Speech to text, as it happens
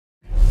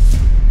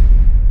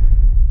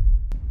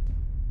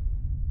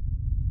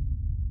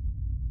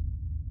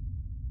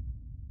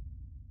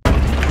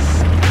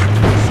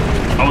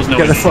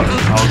Get the fuck.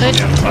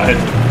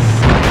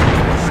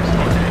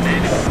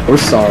 We're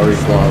sorry,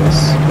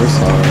 Flawless. We're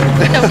sorry.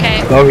 It's okay.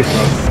 No, he's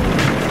not.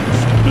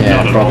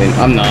 Yeah, probably.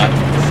 I'm not.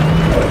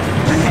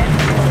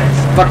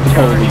 Fuck the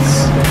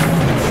police.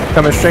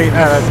 Coming straight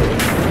at it.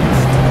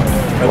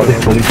 What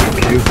is police for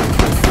you?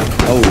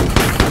 Oh.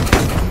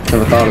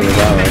 Never thought of it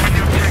that way.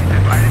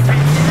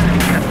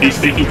 He's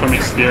speaking from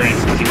experience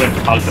because he went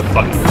and hugged the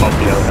fucking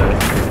coffee out there.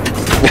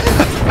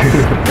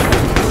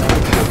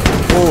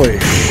 Holy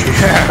shit.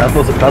 That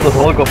was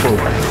awful.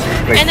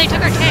 Like, And they took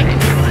our tank.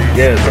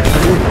 yeah,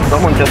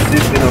 someone just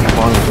did in on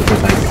spawn with the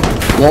tank.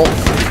 Well,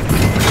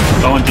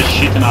 Someone just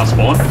shit in our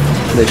spawn.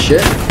 the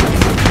shit?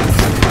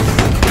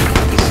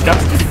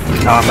 Disgusting.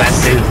 Ah, man,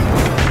 See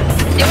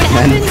what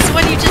happens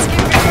when you just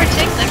get rid of our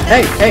tank like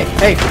that?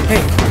 Hey.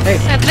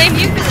 I blame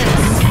you for this.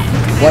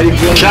 Why do you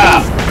blame Shut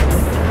up!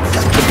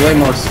 To blame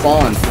our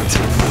spawn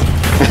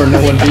for no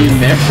one being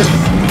there?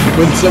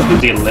 When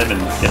somebody... The 11,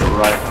 get it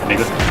right,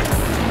 nigga.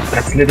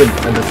 that's little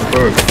and it's a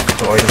bird,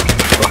 so I don't give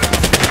a fuck.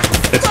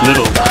 It's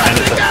little, and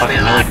it's a fucking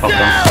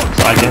helicopter,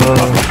 so I give a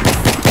fuck.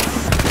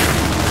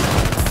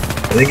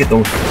 I think it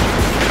don't.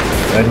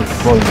 I don't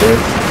small bird.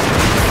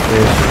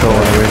 Yeah, go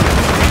away.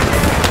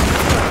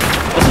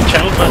 What's the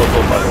channel title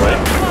for, by the way?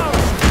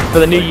 For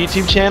the new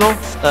YouTube channel,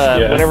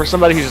 whenever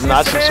somebody who's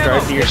not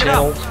subscribed to your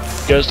channel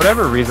goes For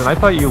whatever reason, I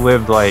thought you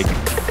lived, like,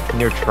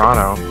 near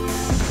Toronto.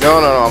 No,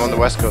 I'm on the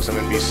west coast. I'm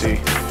in BC.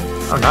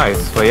 Oh,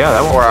 nice. Well, yeah,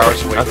 that won't 4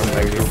 hours away that's from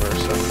amazing. Vancouver,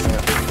 so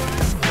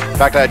yeah. In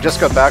fact, I just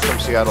got back from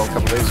Seattle a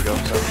couple days ago,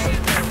 so.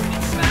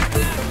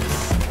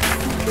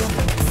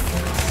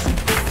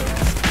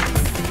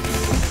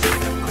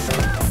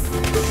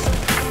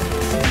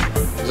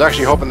 I was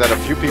actually hoping that a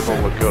few people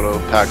would go to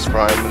PAX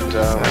Prime, and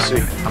we'll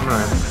see. I'm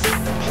gonna...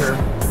 Sure.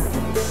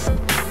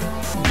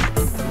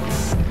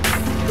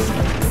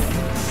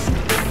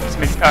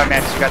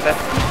 Max, you got that?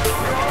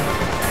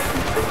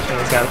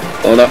 Shayna's got it.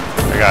 Hold up.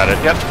 I got it.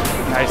 Yep.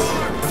 Nice.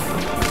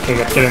 Okay,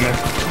 get in there.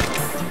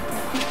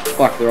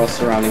 Fuck, they're all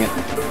surrounding it.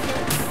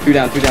 Two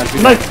down.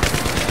 Nice.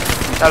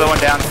 Another one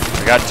down.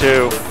 I got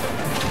 2.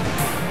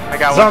 I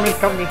got one. Zarmin,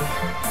 cover me.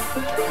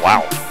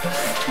 Wow.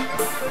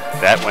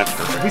 That went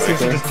perfect. We seem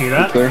to just do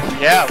that. Clear.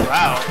 Yeah,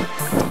 wow.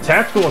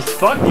 Tactical as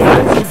fuck,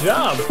 guys. Good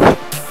job.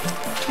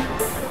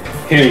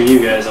 Hearing you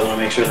guys, I want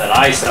to make sure that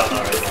I sound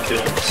alright while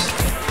doing this.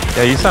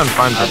 Yeah, you sound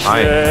fine for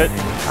mine. I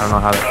don't know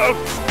how that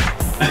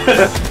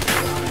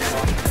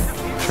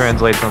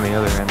translates on the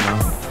other end, though.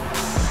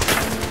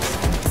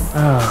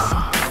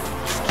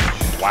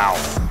 Wow.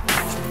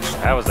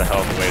 That was a hell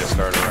of a way to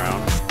start a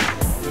round.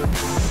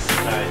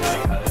 Alright, now I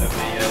got it.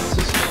 Okay, yeah, this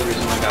is the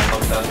reason I got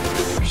bumped out to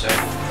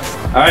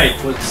 50%. Alright,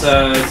 what's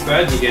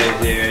strategy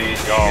guys here?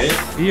 Guys?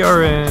 We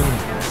are in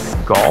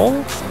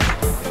Gaul?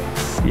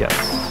 Yes.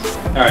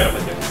 Alright, I'm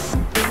with you.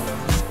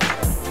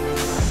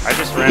 I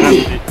just ran up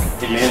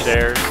the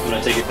stairs. I'm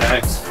gonna take it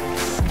back.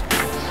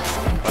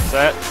 What's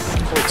that?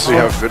 Let's see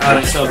how good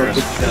I still have a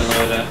booty gun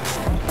load out.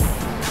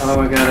 Oh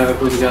my god, I have a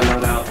booty gun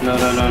load out. No.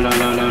 No.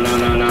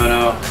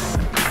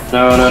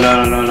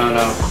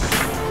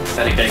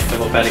 Patty cake,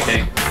 double patty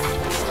cake.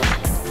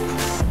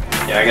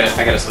 Yeah, I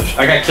gotta switch.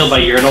 I got killed by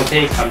urinal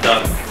cake, I'm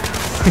done.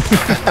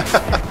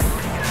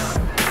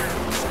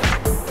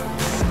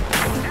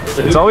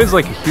 It's always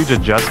like a huge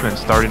adjustment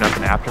starting up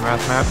an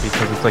Aftermath map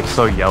because it's like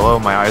so yellow,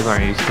 my eyes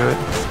aren't used to it.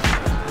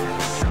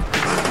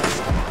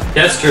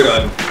 Yeah, that's true,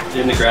 I'm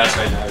in the grass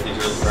right now, everything's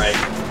really bright.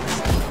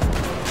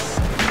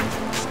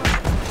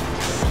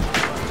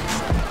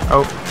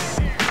 Oh.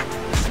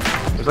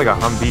 There's like a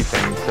Humvee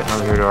thing sitting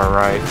over here to our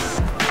right.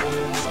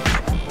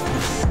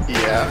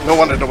 Yeah, no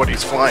wonder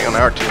nobody's flying on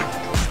our team.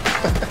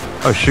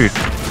 Oh shoot,